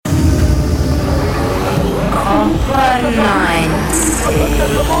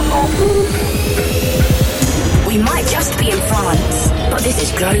This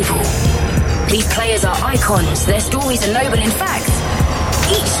is global. These players are icons. Their stories are noble. In fact,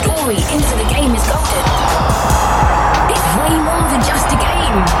 each story into the game is golden. It's way more than just a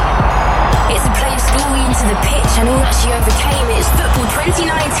game. It's a player's story into the pitch and all that she overcame. It's football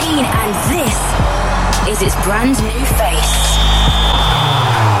 2019, and this is its brand new face.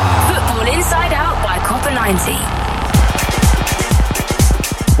 Football Inside Out by Copper 90.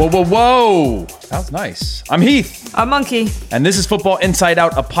 Whoa, whoa, whoa. That was nice. I'm Heath. I'm Monkey. And this is Football Inside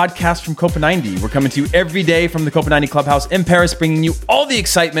Out, a podcast from Copa 90. We're coming to you every day from the Copa 90 Clubhouse in Paris, bringing you all the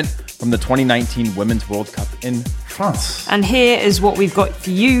excitement from the 2019 Women's World Cup in France. And here is what we've got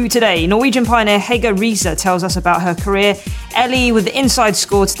for you today. Norwegian pioneer Hege Riise tells us about her career. Ellie with the inside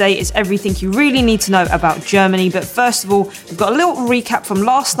score today is everything you really need to know about Germany. But first of all, we've got a little recap from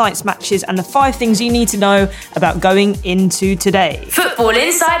last night's matches and the 5 things you need to know about going into today. Football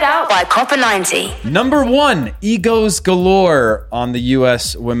Inside Out by Copper 90. Number 1, egos galore on the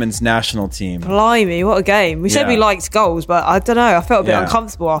US women's national team. Blimey, what a game. We said we liked goals, but I don't know. I felt a bit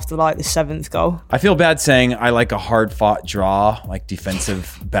uncomfortable after the 7th goal. I feel bad saying I like a hard-fought draw, like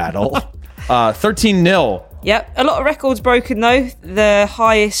defensive battle. 13-0. Yep, a lot of records broken though. The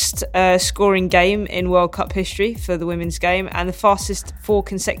highest scoring game in World Cup history for the women's game, and the fastest 4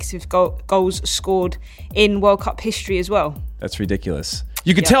 consecutive goals scored in World Cup history as well. That's ridiculous.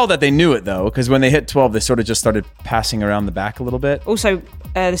 You could tell that they knew it though, because when they hit 12, they sort of just started passing around the back a little bit. Also,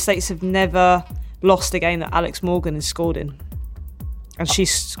 the States have never lost a game that Alex Morgan has scored in. And she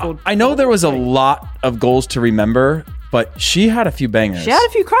scored. I know there was a lot of goals to remember, but she had a few bangers. She had a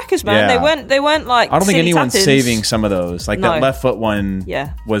few crackers, man. Yeah. They weren't like. I don't think anyone's tap-ins. saving some of those. Like that left foot one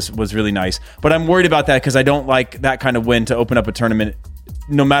was really nice. But I'm worried about that because I don't like that kind of win to open up a tournament.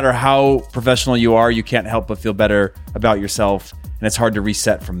 No matter how professional you are, you can't help but feel better about yourself. And it's hard to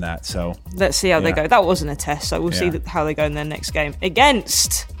reset from that. So let's see how they go. That wasn't a test, so we'll see how they go in their next game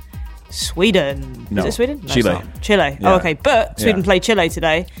against Sweden. No. Is it Sweden? No, Chile. It's not. Chile. Yeah. Oh, okay. But Sweden played Chile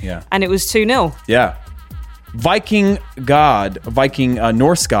today. Yeah. And it was 2-0. Yeah. Viking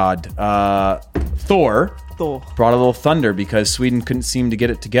Norse god, Thor brought a little thunder because Sweden couldn't seem to get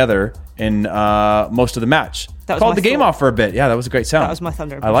it together in most of the match. Called the game off for a bit. Yeah, that was a great sound. That was my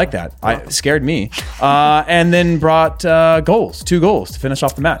thunder. I like that. It scared me. And then brought 2 goals to finish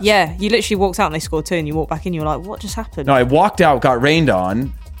off the match. Yeah, you literally walked out and they scored 2 and you walked back in, you were like, what just happened? No, I walked out, got rained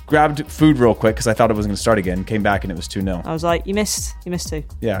on, grabbed food real quick because I thought it was going to start again, came back and it was 2-0. I was like, you missed 2.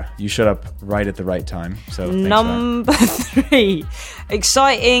 Yeah, you showed up right at the right time. So Number 3,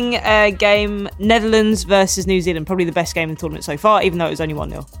 exciting game, Netherlands versus New Zealand. Probably the best game in the tournament so far, even though it was only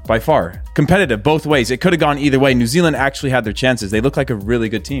 1-0. By far. Competitive both ways. It could have gone either way. New Zealand actually had their chances. They look like a really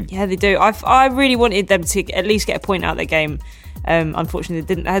good team. Yeah, they do. I really wanted them to at least get a point out of their game. Unfortunately, they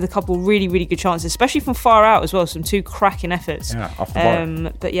didn't. They had a couple really, really good chances, especially from far out as well. Some 2 cracking efforts. Yeah, off the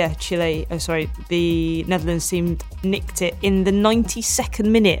bar. But yeah, the Netherlands team nicked it in the 92nd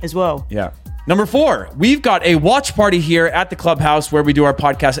minute as well. Yeah. Number 4, we've got a watch party here at the clubhouse where we do our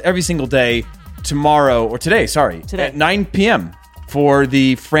podcast every single day. Today, at 9 p.m. for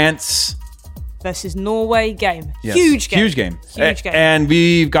the France versus Norway game. Yes. Huge game. Huge game. And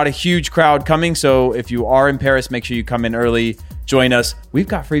we've got a huge crowd coming. So if you are in Paris, make sure you come in early. Join us. We've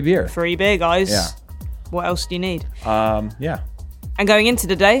got free beer. Free beer, guys. Yeah. What else do you need? Yeah. And going into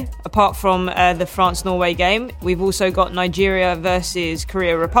the day, apart from the France-Norway game, we've also got Nigeria versus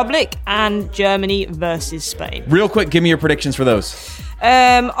Korea Republic and Germany versus Spain. Real quick, give me your predictions for those.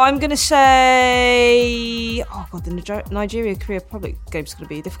 I'm going to say... Oh, God, the Nigeria-Korea Republic game's going to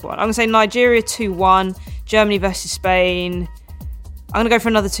be a difficult one. I'm going to say Nigeria 2-1, Germany versus Spain. I'm going to go for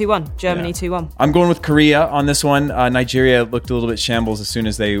another 2-1, Germany 2-1. I'm going with Korea on this one. Nigeria looked a little bit shambles as soon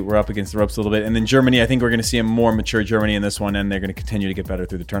as they were up against the ropes a little bit. And then Germany, I think we're going to see a more mature Germany in this one, and they're going to continue to get better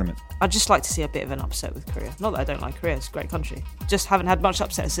through the tournament. I'd just like to see a bit of an upset with Korea. Not that I don't like Korea, it's a great country. Just haven't had much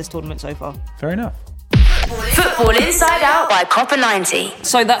upsets this tournament so far. Fair enough. Football Inside Out by Copper 90.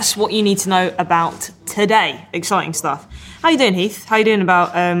 So that's what you need to know about today. Exciting stuff. How you doing, Heath? How you doing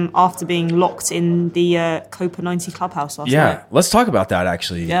about after being locked in the Copa 90 clubhouse last night? Let's talk about that,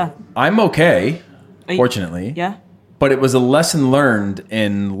 actually. Yeah. I'm okay, fortunately. Yeah? But it was a lesson learned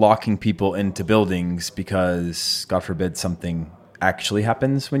in locking people into buildings because, God forbid, something actually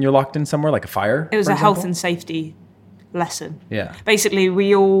happens when you're locked in somewhere, like a fire. It was a health and safety lesson. Yeah. Basically,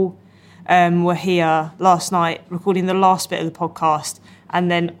 we all were here last night recording the last bit of the podcast,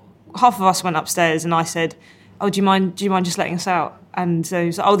 and then half of us went upstairs, and I said, "Oh, do you mind just letting us out?" And so he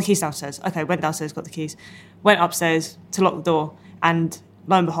was like, "Oh, the keys downstairs." Okay, went downstairs, got the keys, went upstairs to lock the door, and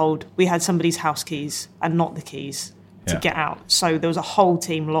lo and behold, we had somebody's house keys and not the keys. to get out. So there was a whole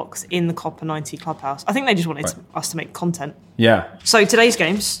team locked in the Copper 90 clubhouse. I think they just wanted us to make content. Yeah. So today's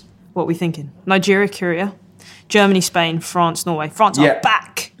games, what are we thinking? Nigeria, Korea, Germany, Spain, France, Norway. France are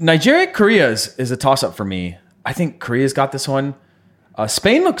back. Nigeria, Korea is a toss-up for me. I think Korea's got this one.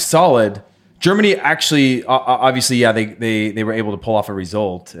 Spain looks solid. Germany actually, obviously, they were able to pull off a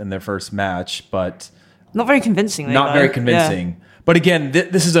result in their first match, but... Not very convincing. Very convincing. Yeah. But again,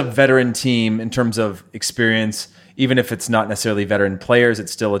 this is a veteran team in terms of experience. Even if it's not necessarily veteran players,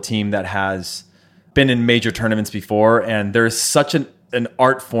 it's still a team that has been in major tournaments before. And there's such an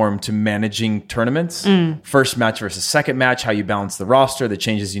art form to managing tournaments. First match versus second match, how you balance the roster, the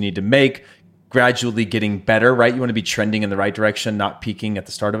changes you need to make, gradually getting better, right? You want to be trending in the right direction, not peaking at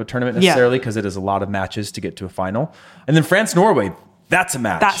the start of a tournament necessarily, because it is a lot of matches to get to a final. And then France, Norway, that's a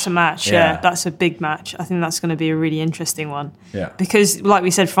match. That's a match, yeah. That's a big match. I think that's going to be a really interesting one. Yeah. Because, like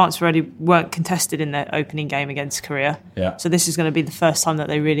we said, France weren't contested in their opening game against Korea. Yeah. So this is going to be the first time that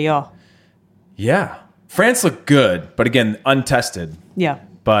they really are. Yeah. France looked good, but again, untested. Yeah.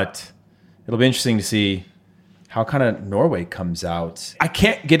 But it'll be interesting to see how kind of Norway comes out. I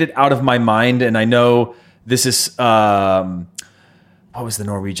can't get it out of my mind, and I know this is... what was the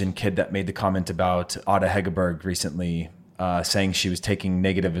Norwegian kid that made the comment about Ada Hegerberg recently, saying she was taking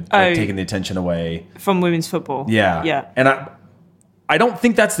taking the attention away from women's football? Yeah. And I don't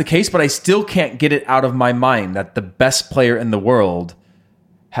think that's the case, but I still can't get it out of my mind that the best player in the world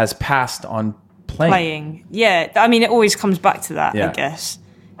has passed on playing. Yeah. I mean, it always comes back to that, I guess.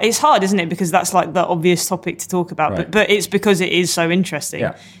 It's hard, isn't it? Because that's like the obvious topic to talk about, right. but it's because it is so interesting.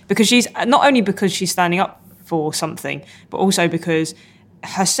 Yeah. Because she's not only because she's standing up for something, but also because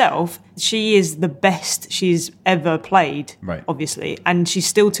herself, she is the best she's ever played, right. obviously, and she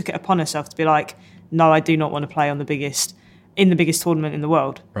still took it upon herself to be like, no, I do not want to play in the biggest tournament in the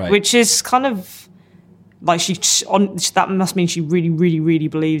world, right. which is kind of like that must mean she really, really, really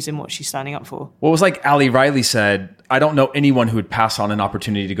believes in what she's standing up for. Well, it was like Ali Riley said, I don't know anyone who would pass on an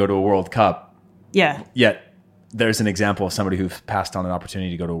opportunity to go to a World Cup. Yeah. Yet there's an example of somebody who passed on an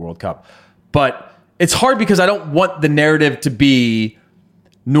opportunity to go to a World Cup. But it's hard because I don't want the narrative to be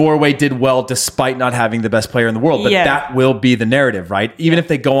Norway did well despite not having the best player in the world. But that will be the narrative, right? Even if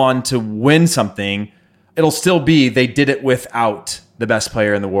they go on to win something, it'll still be they did it without the best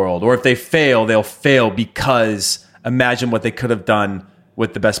player in the world. Or if they fail, they'll fail because imagine what they could have done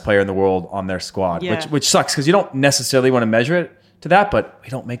with the best player in the world on their squad, which sucks because you don't necessarily want to measure it to that, but we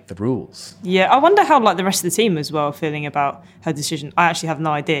don't make the rules. Yeah, I wonder how like the rest of the team as well are feeling about her decision. I actually have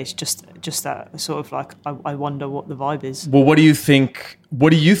no idea. It's just that sort of like I wonder what the vibe is. Well, what do you think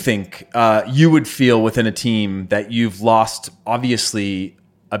you would feel within a team that you've lost obviously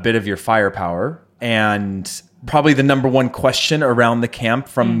a bit of your firepower, and probably the number one question around the camp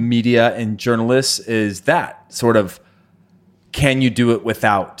from media and journalists is that sort of, can you do it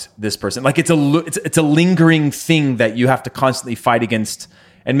without this person? Like it's a lingering thing that you have to constantly fight against.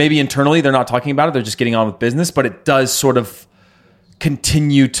 And maybe internally they're not talking about it. They're just getting on with business, but it does sort of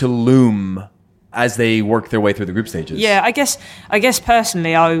continue to loom as they work their way through the group stages. Yeah, I guess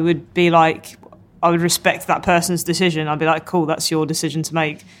personally I would respect that person's decision. I'd be like, cool, that's your decision to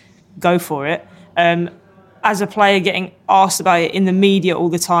make. Go for it. As a player getting asked about it in the media all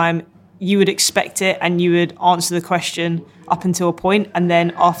the time, you would expect it and you would answer the question up until a point, and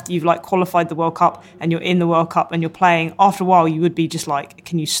then after you've like qualified the World Cup and you're in the World Cup and you're playing, after a while you would be just like,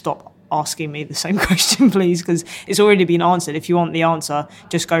 can you stop asking me the same question, please? Because it's already been answered. If you want the answer,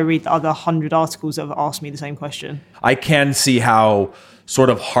 just go read the other 100 articles that have asked me the same question. I can see how sort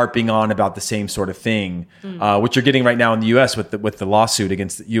of harping on about the same sort of thing, which you're getting right now in the U.S. with the lawsuit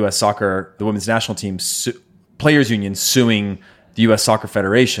against the U.S. Soccer, the women's national team, players union suing the U.S. Soccer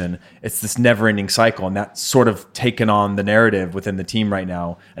Federation. It's this never-ending cycle, and that's sort of taken on the narrative within the team right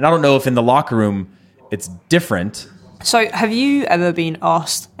now. And I don't know if in the locker room it's different. So have you ever been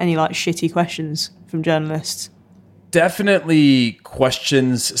asked any like shitty questions from journalists? Definitely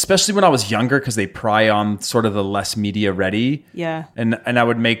questions, especially when I was younger, because they pry on sort of the less media ready. Yeah. And I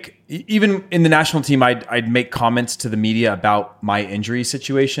would make, even in the national team, I'd make comments to the media about my injury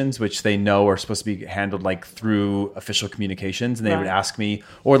situations, which they know are supposed to be handled like through official communications. And they would ask me,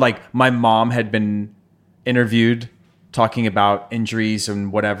 or like my mom had been interviewed talking about injuries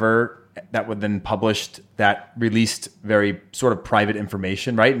and whatever, that would then published, that released very sort of private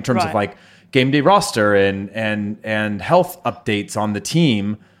information, right? In terms of like game day roster and health updates on the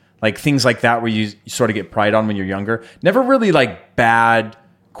team, like things like that where you sort of get pried on when you're younger. Never really like bad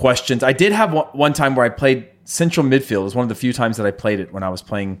questions. I did have one time where I played central midfield. It was one of the few times that I played it when I was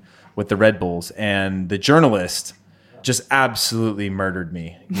playing with the Red Bulls, and the journalist just absolutely murdered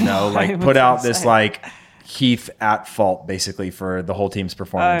me, you know, like put out this like Heath at fault basically for the whole team's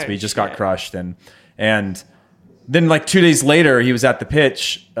performance. But he just got crushed, and then like 2 days later, he was at the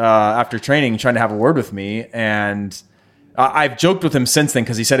pitch after training trying to have a word with me, and I've joked with him since then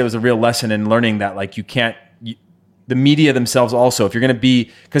because he said it was a real lesson in learning that like you can't. The media themselves also, if you're going to be,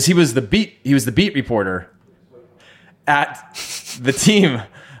 because he was the beat reporter at the team,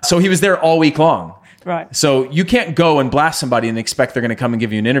 so he was there all week long. Right. So you can't go and blast somebody and expect they're going to come and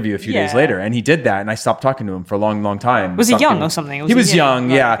give you an interview a few days later. And he did that, and I stopped talking to him for a long, long time. Was he young or something? He was young,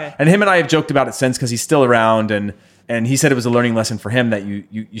 right, yeah. Okay. And him and I have joked about it since because he's still around, and he said it was a learning lesson for him that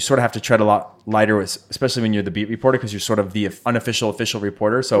you sort of have to tread a lot lighter, especially when you're the beat reporter, because you're sort of the unofficial official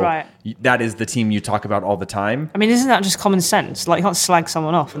reporter. So that is the team you talk about all the time. I mean, isn't that just common sense? Like, you can't slag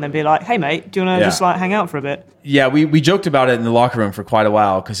someone off and then be like, hey, mate, do you want to just like hang out for a bit? Yeah, we joked about it in the locker room for quite a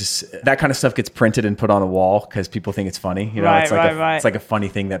while because that kind of stuff gets printed and put on a wall because people think it's funny. You know, it's like a funny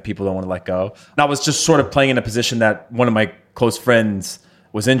thing that people don't want to let go. And I was just sort of playing in a position that one of my close friends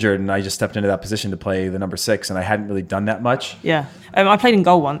was injured, and I just stepped into that position to play the number 6, and I hadn't really done that much. Yeah. I played in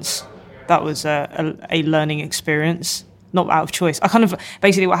goal once. That was a learning experience, not out of choice. I kind of,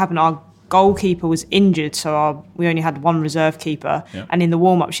 basically what happened, our goalkeeper was injured, so we only had one reserve keeper, and in the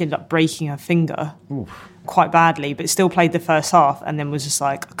warm-up she ended up breaking her finger quite badly, but still played the first half, and then was just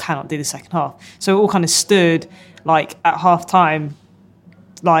like, I cannot do the second half. So it all kind of stood, like, at half-time,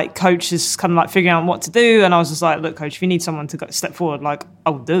 like, coach is kind of like figuring out what to do, and I was just like, look, coach, if you need someone to step forward, like,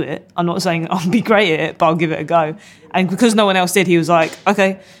 I'll do it. I'm not saying I'll be great at it, but I'll give it a go. And because no one else did, he was like,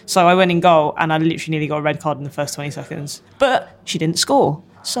 okay. So I went in goal, and I literally nearly got a red card in the first 20 seconds. But she didn't score,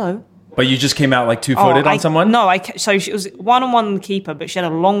 so... But you just came out like two-footed on someone? No, so she was one-on-one on the keeper, but she had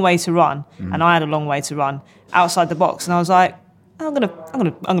a long way to run, and I had a long way to run outside the box, and I was like, I'm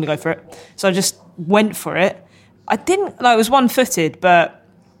gonna go for it. So I just went for it. It was one-footed, but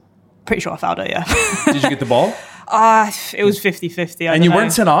pretty sure I fouled her, yeah. Did you get the ball? It was 50-50. And you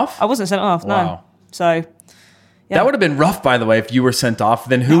weren't sent off? I wasn't sent off, no. Wow. So, yeah. That would have been rough, by the way, if you were sent off.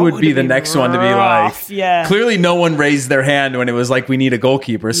 Then who would be the next one to be like... Yeah. Clearly no one raised their hand when it was like, we need a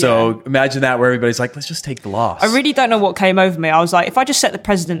goalkeeper. So imagine that where everybody's like, let's just take the loss. I really don't know what came over me. I was like, if I just set the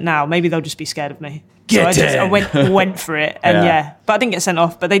president now, maybe they'll just be scared of me. I went for it, and but I didn't get sent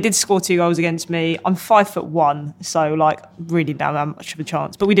off. But they did score 2 goals against me. I'm 5'1", so like really not that much of a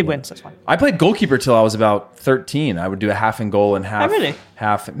chance. But we did win, so it's fine. I played goalkeeper till I was about 13. I would do a half and goal and half. Oh, really?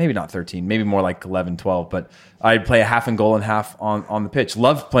 Half, maybe not 13, maybe more like 11, 12. But I'd play a half and goal and half on the pitch.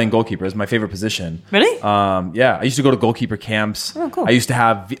 Loved playing goalkeeper. It was my favorite position. Really? Yeah, I used to go to goalkeeper camps. Oh, cool. I used to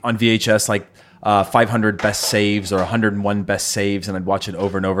have on VHS like 500 best saves or 101 best saves, and I'd watch it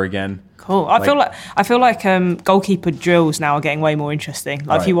over and over again. Cool. I feel like goalkeeper drills now are getting way more interesting.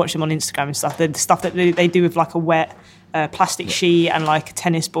 Like if you watch them on Instagram and stuff, the stuff that they do with like a wet plastic sheet and like a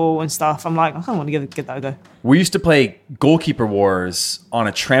tennis ball and stuff. I'm like, I kind of want to give that a go. We used to play goalkeeper wars on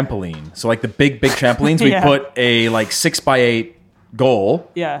a trampoline. So like the big trampolines, we put a like 6x8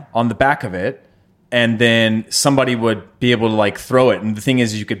 goal on the back of it. And then somebody would be able to like throw it. And the thing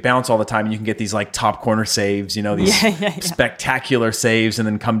is you could bounce all the time and you can get these like top corner saves, you know, these spectacular saves and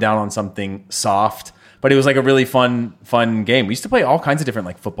then come down on something soft. But it was like a really fun game. We used to play all kinds of different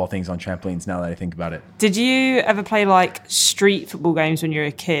like football things on trampolines now that I think about it. Did you ever play like street football games when you were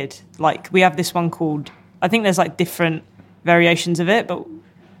a kid? Like we have this one called, I think there's like different variations of it, but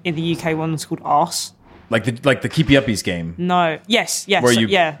in the UK one's called Arse. Like the keepy uppies game? No. Yes. Where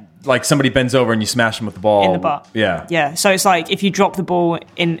you... Like somebody bends over and you smash them with the ball. In the butt. Yeah. Yeah. So it's like if you drop the ball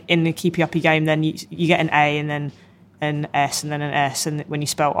in the keepy uppy game, then you get an A and then an S and then an S. And when you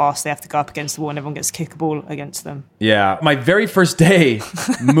spell arse, they have to go up against the wall and everyone gets to kick a ball against them. Yeah. My very first day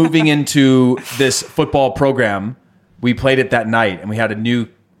moving into this football program, we played it that night and we had a new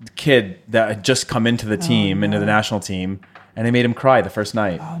kid that had just come into the team, into the national team, and they made him cry the first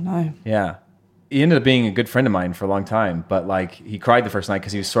night. Oh, no. Yeah. He ended up being a good friend of mine for a long time, but like he cried the first night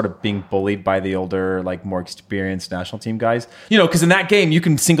because he was sort of being bullied by the older, like more experienced national team guys. You know, because in that game you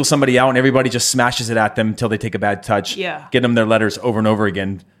can single somebody out and everybody just smashes it at them until they take a bad touch. Yeah. Get them their letters over and over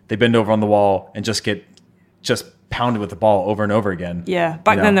again. They bend over on the wall and just get pounded with the ball over and over again. Yeah.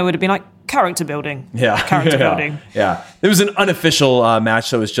 Back then there would have been like character building. Yeah. Character building. Yeah. It was an unofficial match,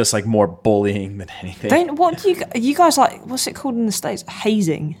 so it was just like more bullying than anything. What do you guys like? What's it called in the States?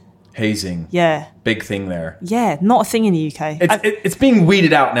 Hazing. Hazing. Yeah. Big thing there. Yeah, not a thing in the UK. It's being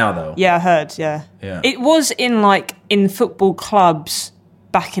weeded out now, though. Yeah, I heard, yeah. It was in football clubs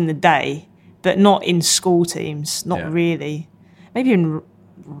back in the day, but not in school teams. Not really. Maybe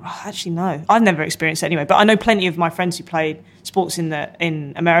actually, no. I've never experienced it anyway, but I know plenty of my friends who played sports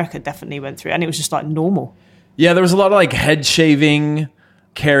in America definitely went through it, and it was just like normal. Yeah, there was a lot of like head shaving.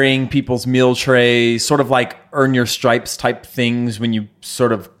 carrying people's meal trays, sort of like earn your stripes type things when you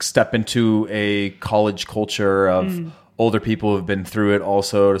sort of step into a college culture of older people who've been through it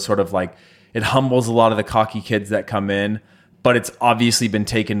also, to sort of like, it humbles a lot of the cocky kids that come in, but it's obviously been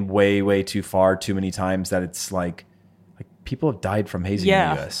taken way, way too far too many times that it's like people have died from hazing in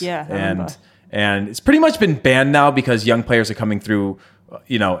the US. Yeah, and it's pretty much been banned now because young players are coming through,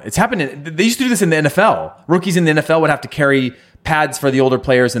 it's happening. They used to do this in the NFL. Rookies in the NFL would have to carry pads for the older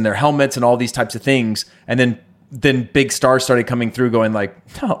players and their helmets and all these types of things. And then big stars started coming through going like,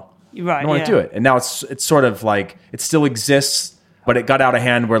 no, I don't want to do it. And now it's sort of like, it still exists, but it got out of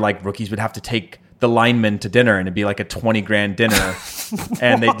hand where like rookies would have to take the linemen to dinner and it'd be like a $20,000 dinner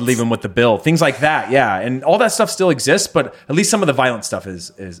and they'd leave them with the bill. Things like that. Yeah. And all that stuff still exists, but at least some of the violent stuff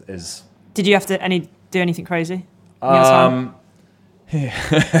is. Did you have to do anything crazy? At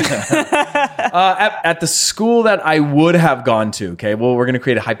the school that I would have gone to, okay, well, we're going to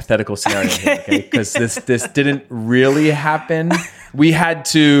create a hypothetical scenario here, okay, because this didn't really happen. We had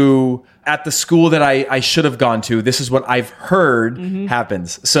to, at the school that I should have gone to, this is what I've heard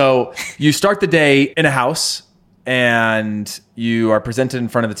happens. So you start the day in a house and you are presented in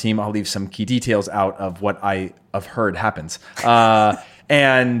front of the team. I'll leave some key details out of what I've heard happens.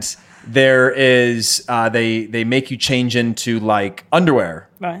 And there is, they make you change into like underwear.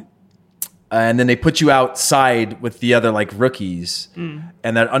 Right. And then they put you outside with the other like rookies.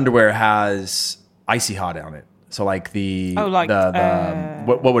 And that underwear has Icy Hot on it. So like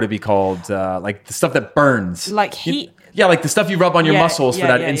what would it be called? Like the stuff that burns. Like heat. Like the stuff you rub on your muscles for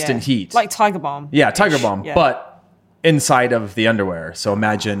that instant heat. Like Tiger Balm. Yeah, Tiger Balm. Yeah. But inside of the underwear. So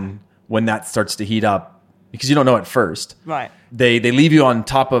imagine when that starts to heat up. Because you don't know at first. Right. They leave you on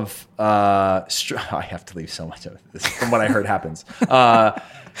top of... I have to leave so much of this from what I heard happens.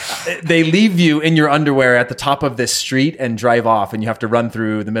 They leave you in your underwear at the top of this street and drive off, and you have to run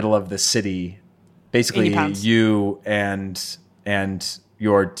through the middle of the city. Basically, you and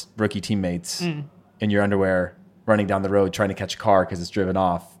your rookie teammates in your underwear running down the road trying to catch a car because it's driven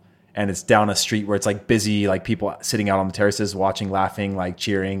off. And it's down a street where it's like busy, like people sitting out on the terraces, watching, laughing, like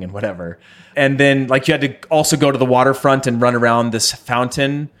cheering and whatever. And then like you had to also go to the waterfront and run around this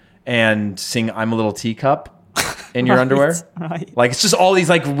fountain and sing I'm a Little Teacup in your underwear. Right. Like it's just all these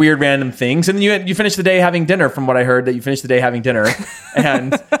like weird random things. And then you finish the day having dinner, from what I heard, that you finish the day having dinner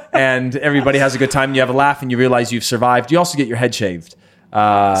and everybody has a good time. You have a laugh and you realize you've survived. You also get your head shaved. So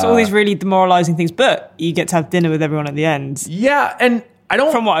all these really demoralizing things, but you get to have dinner with everyone at the end. Yeah. And I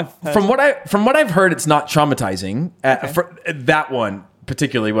don't. From what I've heard. From what I've heard, it's not traumatizing. For that one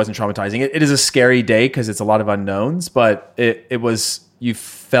particularly wasn't traumatizing. It is a scary day because it's a lot of unknowns, but it was. You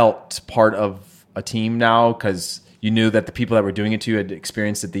felt part of a team now because you knew that the people that were doing it to you had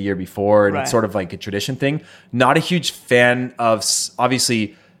experienced it the year before, and it's sort of like a tradition thing. Not a huge fan of.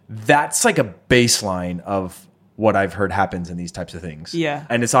 Obviously, that's like a baseline of what I've heard happens in these types of things. Yeah.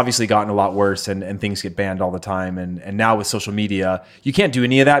 And it's obviously gotten a lot worse and things get banned all the time. And now with social media, you can't do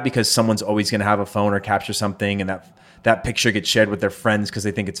any of that because someone's always going to have a phone or capture something. And that picture gets shared with their friends because they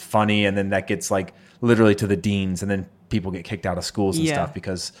think it's funny. And then that gets like literally to the deans. And then people get kicked out of schools and stuff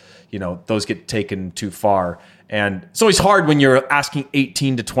because, those get taken too far. And it's always hard when you're asking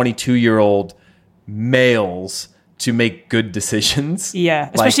 18 to 22-year-old males to make good decisions.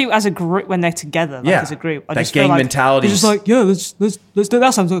 Yeah, especially as a group when they're together. As a group, I just gang mentality. It's just like, let's do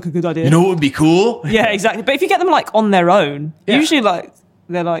that. Sounds like a good idea. You know what would be cool? Yeah, exactly. But if you get them like on their own, usually like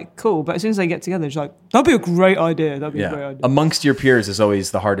they're like cool. But as soon as they get together, it's like that'd be a great idea. That'd be a great idea. Amongst your peers is always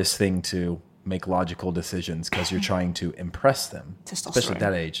the hardest thing to make logical decisions because you're trying to impress them, especially at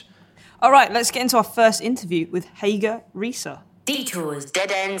that age. All right, let's get into our first interview with Hege Riise. Detours,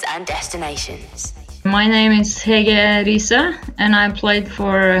 dead ends, and destinations. My name is Hege Riise and I played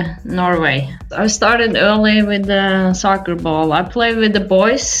for Norway. I started early with the soccer ball. I played with the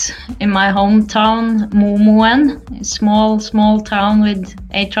boys in my hometown, Momoen, a small town with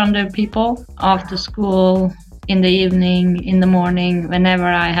 800 people. After school, in the evening, in the morning, whenever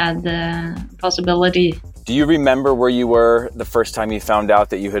I had the possibility. Do you remember where you were the first time you found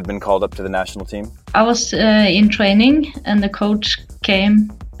out that you had been called up to the national team? I was in training and the coach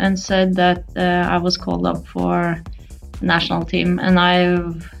came and said that I was called up for the national team, and I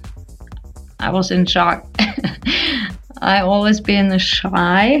was in shock. I've always been a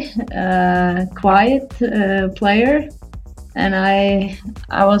shy, quiet player, and I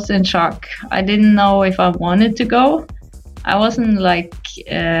was in shock. I didn't know if I wanted to go. I wasn't like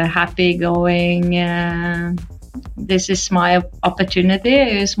happy going, this is my opportunity.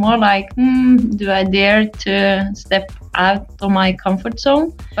 It was more like, do I dare to step out of my comfort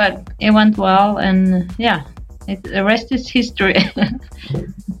zone? But it went well, and The rest is history.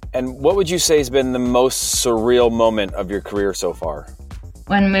 And what would you say has been the most surreal moment of your career so far?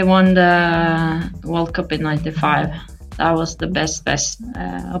 When we won the World Cup in '95. That was the best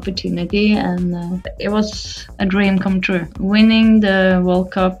opportunity, and it was a dream come true. Winning the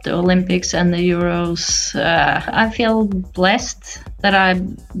World Cup, the Olympics, and the Euros, I feel blessed that I've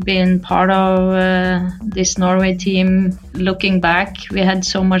been part of this Norway team. Looking back, we had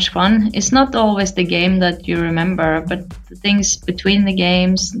so much fun. It's not always the game that you remember, but the things between the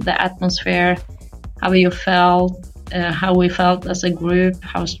games, the atmosphere, how you felt, how we felt as a group,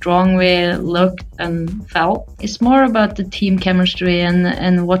 how strong we looked and felt. It's more about the team chemistry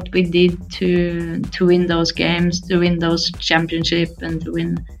and what we did to win those games, to win those championships, and to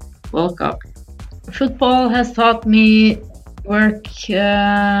win World Cup. Football has taught me work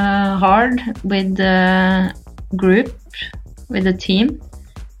hard with the group, with the team,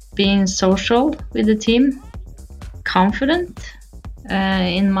 being social with the team, confident.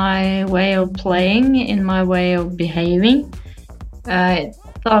 In my way of playing, in my way of behaving. It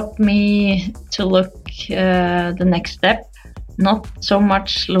taught me to look the next step, not so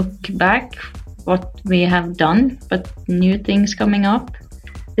much look back what we have done, but new things coming up,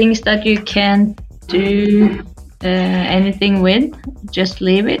 things that you can't do anything with. Just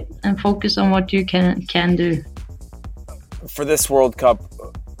leave it and focus on what you can do. For this World Cup,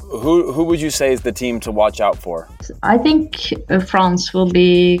 who would you say is the team to watch out for? I think France will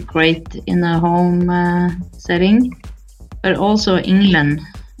be great in a home setting, but also England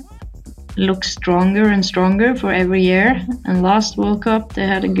looks stronger and stronger for every year. And last World Cup they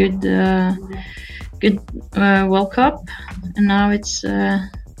had a good World Cup, and now it's a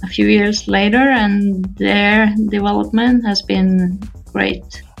few years later, and their development has been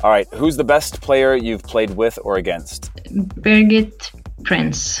great. All right, who's the best player you've played with or against? Birgit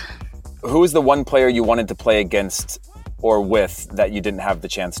Prince. Who is the one player you wanted to play against or with that you didn't have the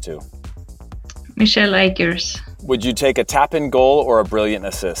chance to? Michelle Akers. Would you take a tap-in goal or a brilliant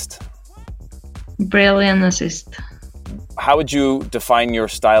assist? Brilliant assist. How would you define your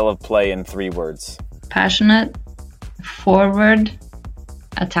style of play in 3 words? Passionate, forward,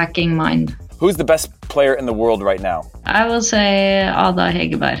 attacking mind. Who's the best player in the world right now? I will say Ada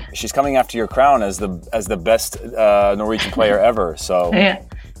Hegerberg. She's coming after your crown as the best Norwegian player ever. So yeah.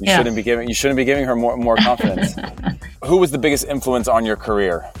 You shouldn't be giving her more confidence. Who was the biggest influence on your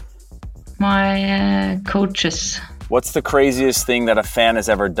career? My coaches. What's the craziest thing that a fan has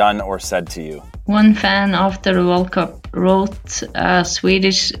ever done or said to you? One fan after the World Cup wrote a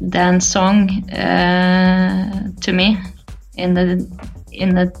Swedish dance song to me in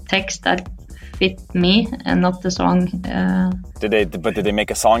the text that fit me and not the song. Did they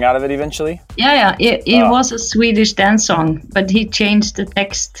make a song out of it eventually? Yeah. It was a Swedish dance song, but he changed the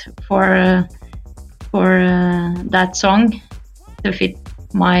text for that song to fit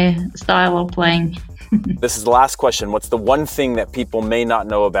my style of playing. This is the last question. What's the one thing that people may not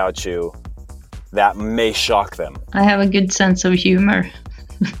know about you that may shock them? I have a good sense of humor.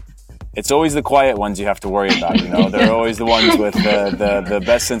 It's always the quiet ones you have to worry about, you know. They're always the ones with the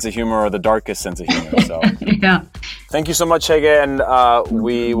best sense of humor or the darkest sense of humor. So, yeah. Thank you so much, Hege, and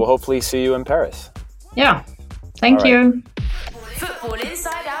we will hopefully see you in Paris. Yeah. Thank you. Football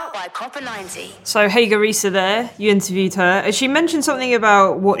Inside Out by Copper 90. So Hege Riise there, you interviewed her. She mentioned something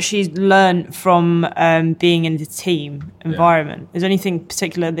about what she's learned from being in the team environment. Is there anything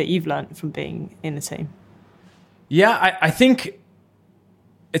particular that you've learned from being in the team? Yeah, I think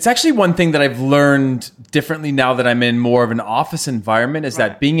it's actually one thing that I've learned differently now that I'm in more of an office environment is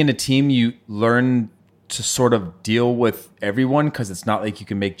that being in a team, you learn to sort of deal with everyone because it's not like you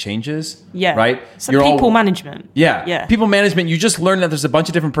can make changes. Yeah. Right? So people management. Yeah. People management, you just learn that there's a bunch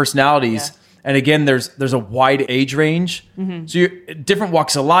of different personalities. Yeah. And again, there's a wide age range. Mm-hmm. So you're different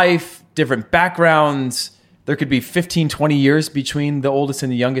walks of life, different backgrounds. There could be 15, 20 years between the oldest and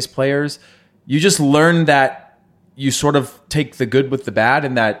the youngest players. You just learn that you sort of take the good with the bad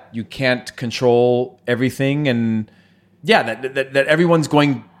and that you can't control everything. And that everyone's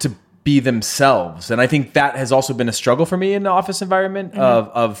going to be themselves. And I think that has also been a struggle for me in the office environment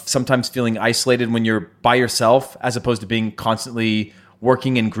of sometimes feeling isolated when you're by yourself as opposed to being constantly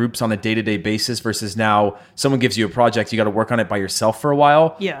working in groups on a day-to-day basis versus now someone gives you a project, you got to work on it by yourself for a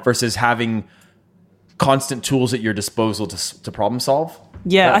while versus having constant tools at your disposal to problem solve.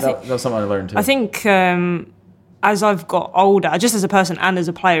 Yeah, that was something I learned too. I think as I've got older, just as a person and as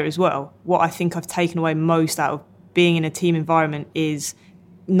a player as well, what I think I've taken away most out of being in a team environment is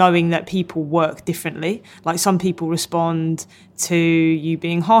knowing that people work differently. Like some people respond to you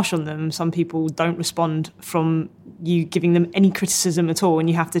being harsh on them. Some people don't respond from you giving them any criticism at all, and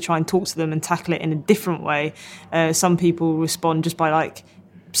you have to try and talk to them and tackle it in a different way. Some people respond just by like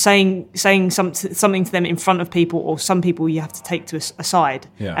saying something to them in front of people, or some people you have to take to aside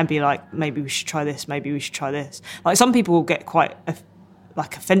and be like, maybe we should try this, maybe we should try this. Like some people will get quite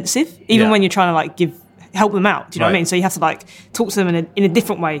offensive, even when you're trying to like help them out. Do you know what I mean? So you have to like talk to them in a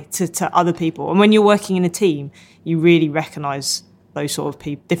different way to other people. And when you're working in a team, you really recognise those sort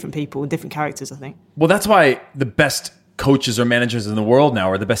of different people and different characters, I think. Well, that's why the best coaches or managers in the world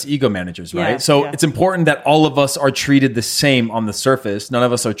now are the best ego managers, right? So it's important that all of us are treated the same on the surface. None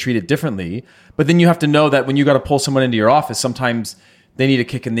of us are treated differently. But then you have to know that when you got to pull someone into your office, sometimes they need a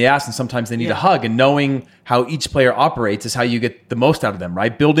kick in the ass and sometimes they need a hug. And knowing how each player operates is how you get the most out of them,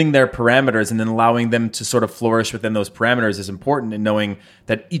 right? Building their parameters and then allowing them to sort of flourish within those parameters is important, and knowing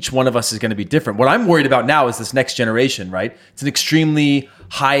that each one of us is going to be different. What I'm worried about now is this next generation, right? It's an extremely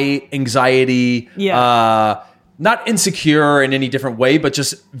high anxiety, not insecure in any different way, but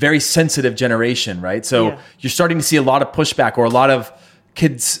just very sensitive generation, right? So you're starting to see a lot of pushback, or a lot of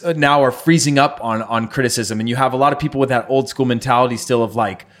kids now are freezing up on criticism. And you have a lot of people with that old school mentality still of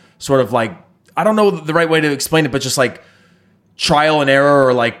like, sort of like, I don't know the right way to explain it, but just like trial and error,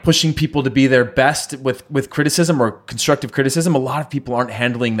 or like pushing people to be their best with criticism or constructive criticism. A lot of people aren't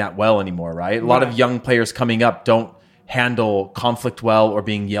handling that well anymore, right? A lot of young players coming up don't handle conflict well or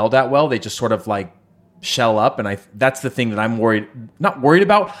being yelled at well. They just sort of like shell up, and that's the thing that I'm not worried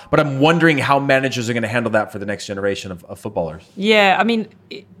about, but I'm wondering how managers are going to handle that for the next generation of footballers. Yeah, I mean,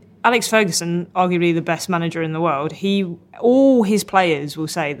 Alex Ferguson, arguably the best manager in the world, all his players will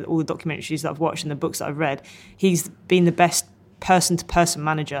say, that all the documentaries that I've watched and the books that I've read, he's been the best person-to-person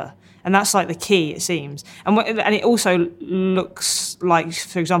manager. And that's like the key, it seems. And it also looks like,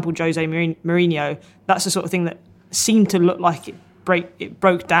 for example, Jose Mourinho, that's the sort of thing that seemed to look like it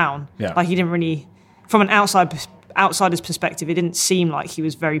broke down. Yeah. Like he didn't really... From an outsider's perspective, it didn't seem like he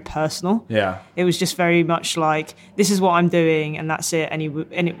was very personal. Yeah, it was just very much like, this is what I'm doing, and that's it. And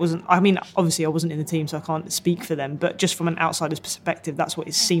it wasn't. I mean, obviously, I wasn't in the team, so I can't speak for them. But just from an outsider's perspective, that's what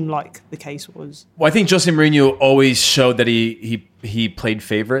it seemed like the case was. Well, I think Jose Mourinho always showed that he played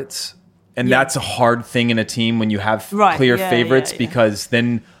favorites, and that's a hard thing in a team when you have clear favorites, because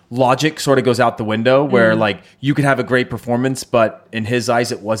then logic sort of goes out the window, where like you could have a great performance, but in his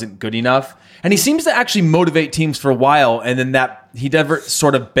eyes, it wasn't good enough. And he seems to actually motivate teams for a while, and then that he never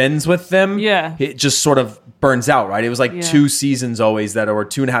sort of bends with them. Yeah, it just sort of burns out, right? It was like 2 seasons always or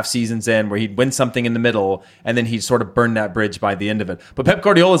 2.5 seasons in, where he'd win something in the middle, and then he'd sort of burn that bridge by the end of it. But Pep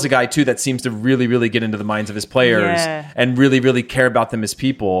Guardiola is a guy too that seems to really, really get into the minds of his players and really, really care about them as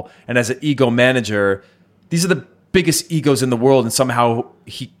people. And as an ego manager, these are the biggest egos in the world, and somehow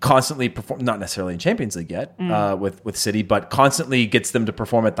he constantly performs, not necessarily in Champions League yet with City, but constantly gets them to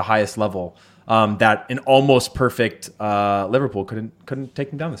perform at the highest level that an almost perfect Liverpool couldn't take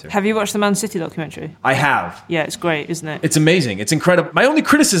him down this year. Have you watched the Man City documentary? I have. Yeah, it's great, isn't it? It's amazing. It's incredible. My only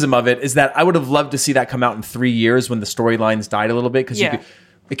criticism of it is that I would have loved to see that come out in 3 years when the storylines died a little bit, because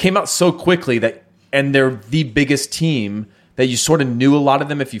it came out so quickly and they're the biggest team that you sort of knew a lot of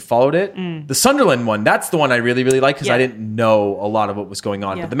them if you followed it. The Sunderland one, that's the one I really, really like, because I didn't know a lot of what was going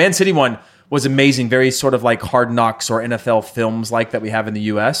on. But the Man City one was amazing, very sort of like Hard Knocks or NFL films like that we have in the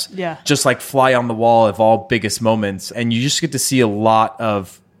US. Yeah. Just like fly on the wall of all biggest moments. And you just get to see a lot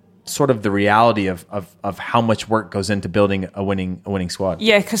of sort of the reality of how much work goes into building a winning squad.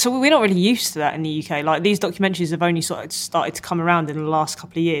 Yeah, because we're not really used to that in the UK. Like these documentaries have only sort of started to come around in the last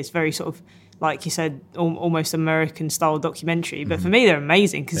couple of years. Very sort of, like you said, almost American-style documentary. But for me, they're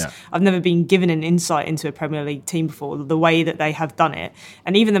amazing, because I've never been given an insight into a Premier League team before, the way that they have done it.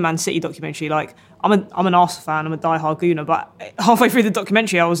 And even the Man City documentary, like, I'm an Arsenal fan, I'm a diehard Gooner, but halfway through the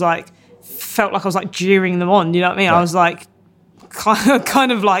documentary, I was like, felt like I was like jeering them on, you know what I mean? Right. I was like,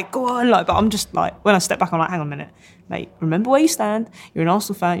 kind of like, go on, like, but I'm just like, when I step back, I'm like, hang on a minute, mate, remember where you stand. You're an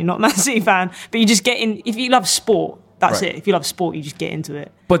Arsenal fan, you're not a Man City fan, but you just get in, if you love sport, that's it. If you love sport, you just get into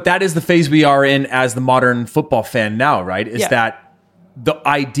it. But that is the phase we are in as the modern football fan now, right? Is that the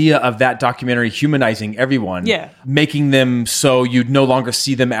idea of that documentary humanizing everyone, making them so you no longer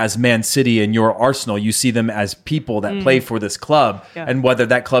see them as Man City and your Arsenal. You see them as people that play for this club. Yeah. And whether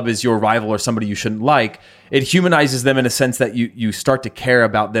that club is your rival or somebody you shouldn't like, it humanizes them in a sense that you start to care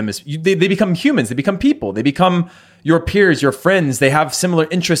about them as they become humans, they become people, they become your peers, your friends. They have similar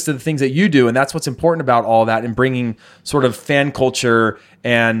interests to the things that you do, and that's what's important about all that, and bringing sort of fan culture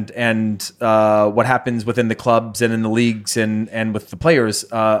and what happens within the clubs and in the leagues and with the players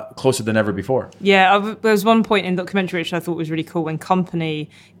closer than ever before. Yeah, there was one point in the documentary which I thought was really cool when Kompany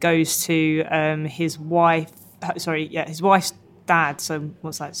goes to his wife's dad. So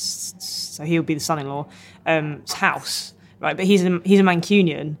what's that? So he'll be the son-in-law. House, right? But he's a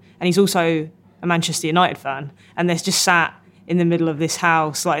Mancunian, and he's also a Manchester United fan, and they're just sat in the middle of this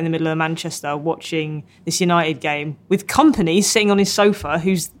house, like in the middle of Manchester, watching this United game with Kompany sitting on his sofa,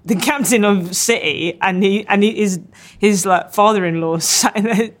 who's the captain of City, and his like father-in-law sat in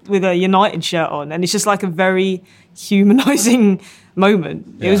there with a United shirt on, and it's just like a very humanising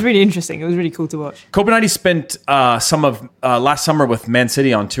moment. It was really interesting. It was really cool to watch. Copenhagen spent some of last summer with Man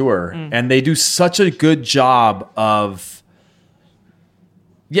City on tour, and they do such a good job of.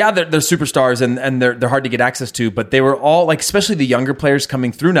 Yeah, they're superstars and they're hard to get access to, but they were all like, especially the younger players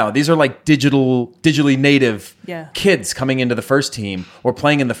coming through now. These are like digitally native kids coming into the first team or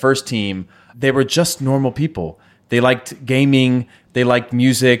playing in the first team. They were just normal people. They liked gaming. They liked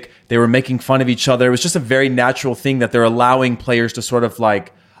music. They were making fun of each other. It was just a very natural thing that they're allowing players to sort of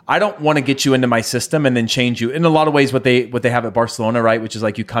like, I don't want to get you into my system and then change you. In a lot of ways, what they have at Barcelona, right, which is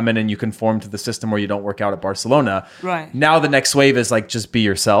like you come in and you conform to the system or you don't work out at Barcelona. Right. Now the next wave is like just be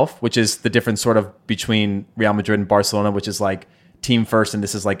yourself, which is the difference sort of between Real Madrid and Barcelona, which is like team first, and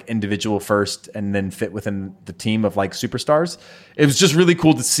this is like individual first, and then fit within the team of like superstars. It was just really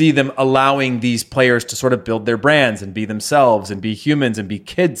cool to see them allowing these players to sort of build their brands and be themselves and be humans and be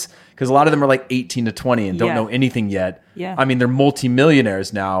kids, because a lot of them are like 18 to 20 and don't know anything yet. Yeah. I mean, they're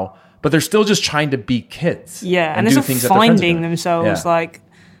multimillionaires now, but they're still just trying to be kids. Yeah, and they're still finding themselves. Like,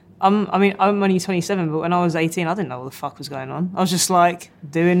 I'm only 27, but when I was 18, I didn't know what the fuck was going on. I was just like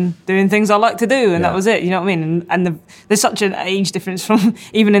doing things I like to do, and that was it. You know what I mean? And there's such an age difference from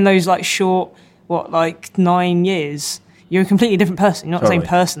even in those like short, 9 years. You're a completely different person. You're not the same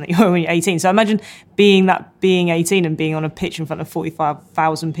person that you were when you're 18. So imagine being 18 and being on a pitch in front of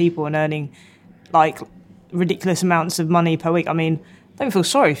 45,000 people and earning like ridiculous amounts of money per week. I mean, don't feel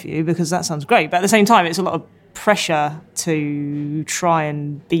sorry for you, because that sounds great. But at the same time, it's a lot of pressure to try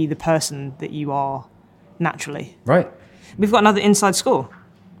and be the person that you are naturally. Right. We've got another inside score,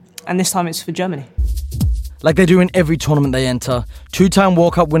 and this time it's for Germany. Like they do in every tournament they enter, two-time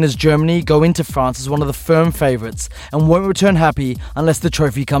World Cup winners Germany go into France as one of the firm favourites and won't return happy unless the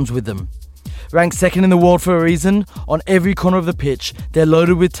trophy comes with them. Ranked second in the world for a reason, on every corner of the pitch, they're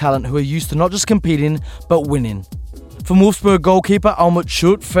loaded with talent who are used to not just competing, but winning. From Wolfsburg goalkeeper Almut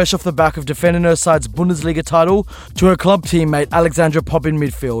Schult, fresh off the back of defending her side's Bundesliga title, to her club teammate Alexandra Popp in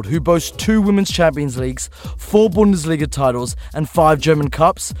midfield, who boasts 2 Women's Champions Leagues, 4 Bundesliga titles and 5 German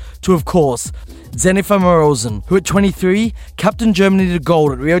Cups, to, of course, Jennifer Morosen, who at 23 captained Germany to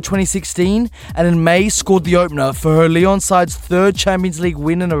gold at Rio 2016 and in May scored the opener for her Lyon side's 3rd Champions League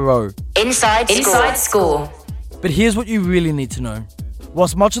win in a row. Inside score. But here's what you really need to know.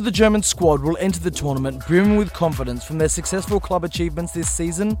 Whilst much of the German squad will enter the tournament brimming with confidence from their successful club achievements this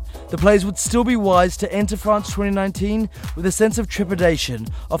season, the players would still be wise to enter France 2019 with a sense of trepidation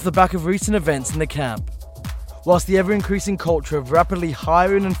off the back of recent events in the camp. Whilst the ever-increasing culture of rapidly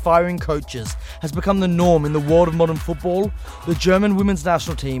hiring and firing coaches has become the norm in the world of modern football, the German women's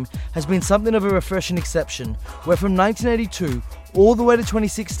national team has been something of a refreshing exception, where from 1982 all the way to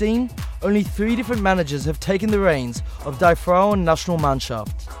 2016, only 3 different managers have taken the reins of Die Frauen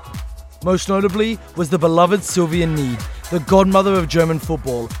Nationalmannschaft. Most notably was the beloved Sylvia Need, the godmother of German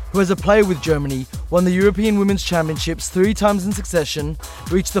football, who as a player with Germany won the European Women's Championships 3 times in succession,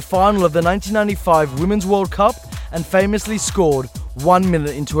 reached the final of the 1995 Women's World Cup, and famously scored 1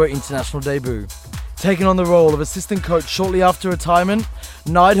 minute into her international debut. Taking on the role of assistant coach shortly after retirement,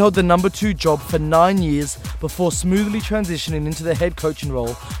 Neid held the number 2 job for 9 years before smoothly transitioning into the head coaching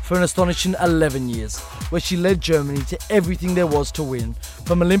role for an astonishing 11 years, where she led Germany to everything there was to win,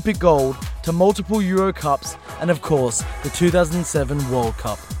 from Olympic gold to multiple Euro Cups and of course the 2007 World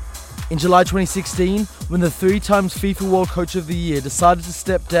Cup. In July 2016, when the 3 times FIFA World Coach of the Year decided to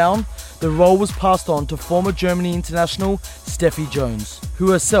step down, the role was passed on to former Germany international Steffi Jones,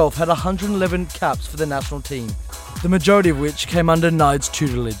 who herself had 111 caps for the national team, the majority of which came under Neid's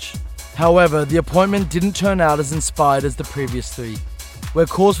tutelage. However, the appointment didn't turn out as inspired as the previous 3, where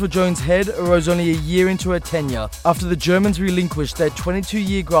calls for Jones' head arose only a year into her tenure after the Germans relinquished their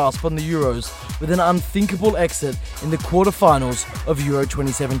 22-year grasp on the Euros with an unthinkable exit in the quarter-finals of Euro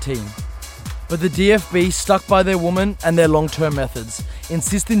 2017. But the DFB stuck by their woman and their long-term methods,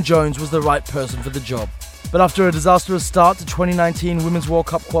 insisting Jones was the right person for the job. But after a disastrous start to 2019 Women's World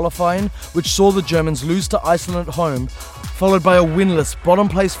Cup qualifying, which saw the Germans lose to Iceland at home, followed by a winless bottom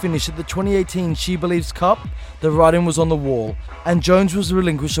place finish at the 2018 She Believes Cup, the writing was on the wall, and Jones was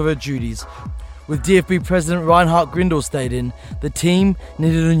relinquished of her duties. With DFB President Reinhard Grindel stating, the team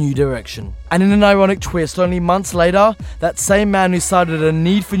needed a new direction. And in an ironic twist, only months later, that same man who cited a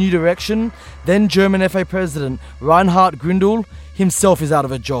need for new direction, then German FA President Reinhard Grindel, himself is out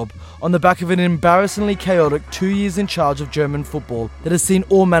of a job, on the back of an embarrassingly chaotic 2 years in charge of German football that has seen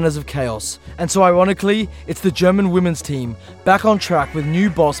all manners of chaos. And so ironically, it's the German women's team, back on track with new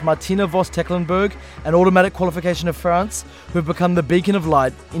boss Martina Voss-Tecklenburg and automatic qualification of France, who have become the beacon of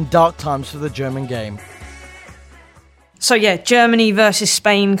light in dark times for the German game. So yeah, Germany versus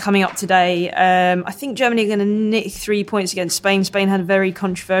Spain coming up today. I think Germany are going to nick 3 points against Spain. Spain had a very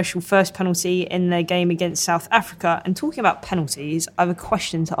controversial first penalty in their game against South Africa. And talking about penalties, I have a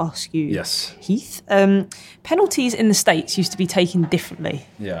question to ask you, yes, Heath. Penalties in the States used to be taken differently.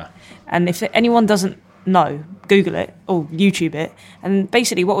 Yeah. And if anyone doesn't know, Google it or YouTube it. And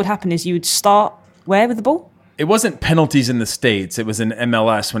basically what would happen is you would start where with the ball? It wasn't penalties in the States. It was in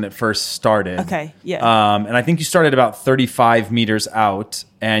MLS when it first started. Okay, yeah. And I think you started about 35 meters out,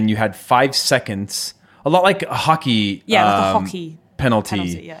 and you had 5 seconds. A lot like a hockey, like a hockey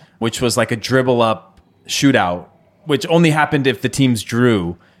penalty, which was like a dribble up shootout, which only happened if the teams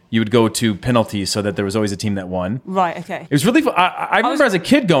drew. You would go to penalties so that there was always a team that won. Right, okay. It was really fun. I remember as a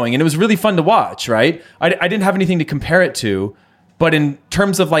kid going, and it was really fun to watch, right? I didn't have anything to compare it to. But in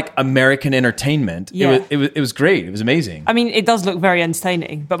terms of like American entertainment, it was great. It was amazing. I mean, it does look very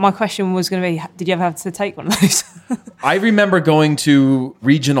entertaining. But my question was going to be, did you ever have to take one of those? I remember going to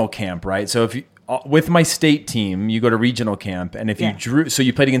regional camp, right? So if you, with my state team, you go to regional camp, and if you drew, so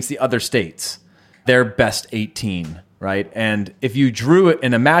you played against the other states, their best 18, right? And if you drew it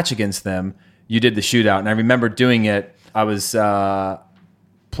in a match against them, you did the shootout. And I remember doing it. I was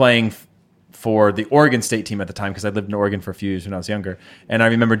playing for the Oregon State team at the time because I lived in Oregon for a few years when I was younger. And I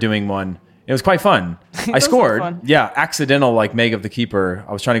remember doing one. It was quite fun. I scored. Yeah, accidental like Meg of the keeper.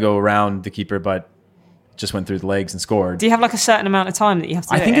 I was trying to go around the keeper, but just went through the legs and scored. Do you have like a certain amount of time that you have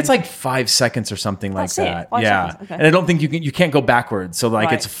to do I think it's like 5 seconds or something like that. Yeah. Okay. And I don't think you can't go backwards. So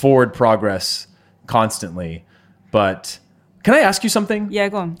like it's forward progress constantly. But can I ask you something? Yeah,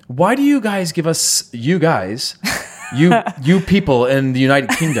 go on. Why do you guys give us, you people in the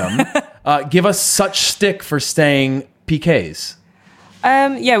United Kingdom, give us such stick for saying PKs?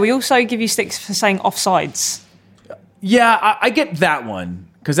 We also give you sticks for saying offsides. Yeah, I get that one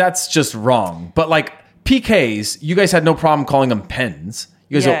because that's just wrong. But like PKs, you guys had no problem calling them pens.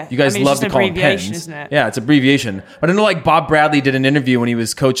 You guys love to call them pens. Isn't it? Yeah, it's abbreviation. But I know like Bob Bradley did an interview when he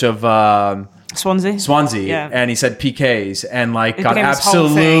was coach of Swansea, and he said PKs and like got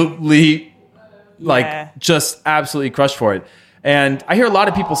absolutely just absolutely crushed for it. And I hear a lot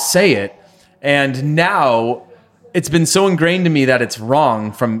of people say it, and now it's been so ingrained to me that it's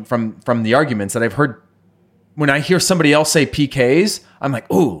wrong from the arguments that I've heard. When I hear somebody else say PKs, I'm like,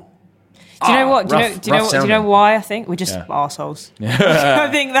 ooh. Do you know what? Do you know why I think? We're just arseholes. Yeah.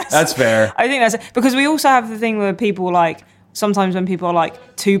 I think that's fair. I think that's because we also have the thing where people like, sometimes when people are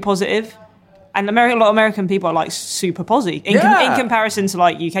like too positive, and a lot of American people are like super posy in comparison to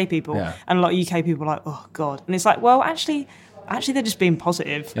like UK people. Yeah. And a lot of UK people are like, oh God. And it's like, well, actually they're just being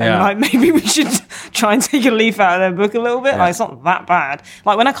positive. And like maybe we should try and take a leaf out of their book a little bit. Like it's not that bad.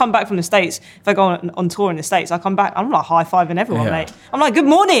 Like when I come back from the States, if I go on tour in the States, I come back, I'm like high-fiving everyone, mate. I'm like, good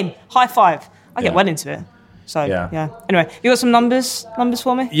morning, high five. I get well into it. So Anyway, you got some numbers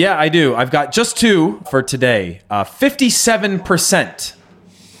for me? Yeah, I do. I've got just 2 for today. 57%.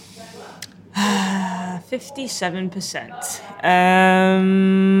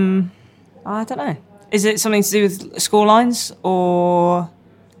 57%. I don't know. Is it something to do with score lines or?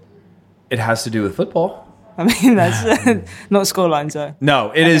 It has to do with football. I mean, that's not score lines, though.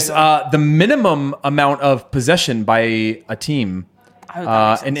 No, it is the minimum amount of possession by a team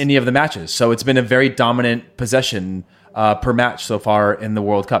in any of the matches. So it's been a very dominant possession per match so far in the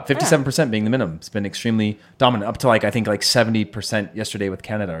World Cup. 57% being the minimum. It's been extremely dominant, up to I think 70% yesterday with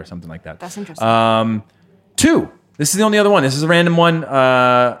Canada or something like that. That's interesting. 2. This is the only other one. This is a random one.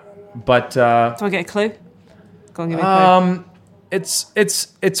 But do I get a clue? Go on, give me a clue. It's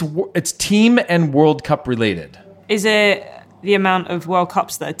team and World Cup related. Is it the amount of World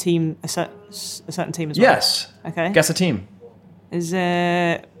Cups that a certain team has won? Yes. Okay. Guess a team. Is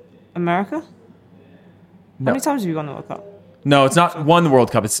it America? No. How many times have you won the World Cup? No, it's not won the World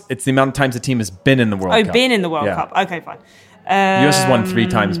Cup. It's the amount of times the team has been in the World Cup. Oh, been in the World Cup. Okay, fine. US has won 3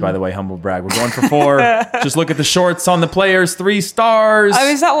 times, by the way. Humble brag. We're going for 4. Just look at the shorts on the players. 3 stars. Oh,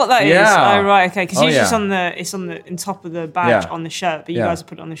 is that what that is? Yeah. Oh, right. Okay. Because usually it's on the top of the badge on the shirt, but you guys have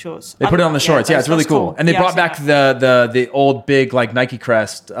put it on the shorts. They put it on the shorts. Yeah, it's really cool. And they brought back the old big like Nike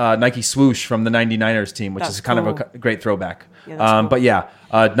crest, Nike swoosh from the 99ers team, which is kind of a great throwback. Yeah, cool. But yeah,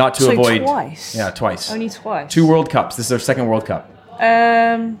 not to avoid. Twice. Yeah, twice. Only twice. 2 World Cups. This is their second World Cup.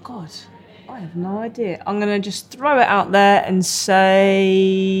 God. I have no idea. I'm going to just throw it out there and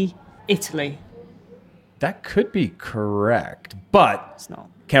say Italy. That could be correct, but it's not.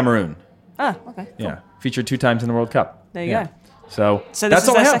 Cameroon. Ah, okay. Cool. Yeah, featured 2 times in the World Cup. There you go. So this that's is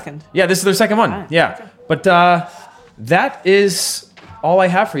all their I have. second? Yeah, this is their second one. Right. Yeah. Okay. But that is all I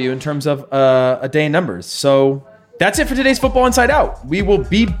have for you in terms of a day in numbers. So that's it for today's Football Inside Out. We will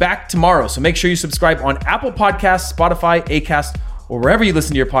be back tomorrow. So make sure you subscribe on Apple Podcasts, Spotify, Acast, or wherever you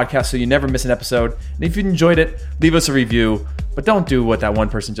listen to your podcast so you never miss an episode. And if you enjoyed it, leave us a review. But don't do what that one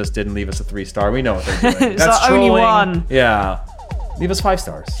person just did and leave us a 3-star. We know what they're doing. That's trolling. Only one. Yeah. Leave us 5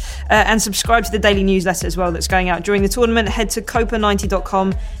 stars. And subscribe to the daily newsletter as well that's going out during the tournament. Head to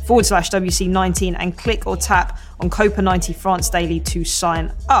copa90.com/WC19 and click or tap on Copa 90 France Daily to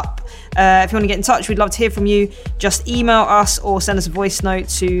sign up. If you want to get in touch, we'd love to hear from you. Just email us or send us a voice note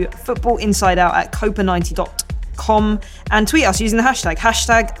to footballinsideout@copa90.com and tweet us using the hashtag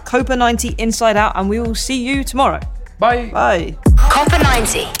Copa90InsideOut, and we will see you tomorrow. Bye. Bye. Copa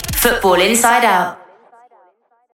 90 Football Inside Out.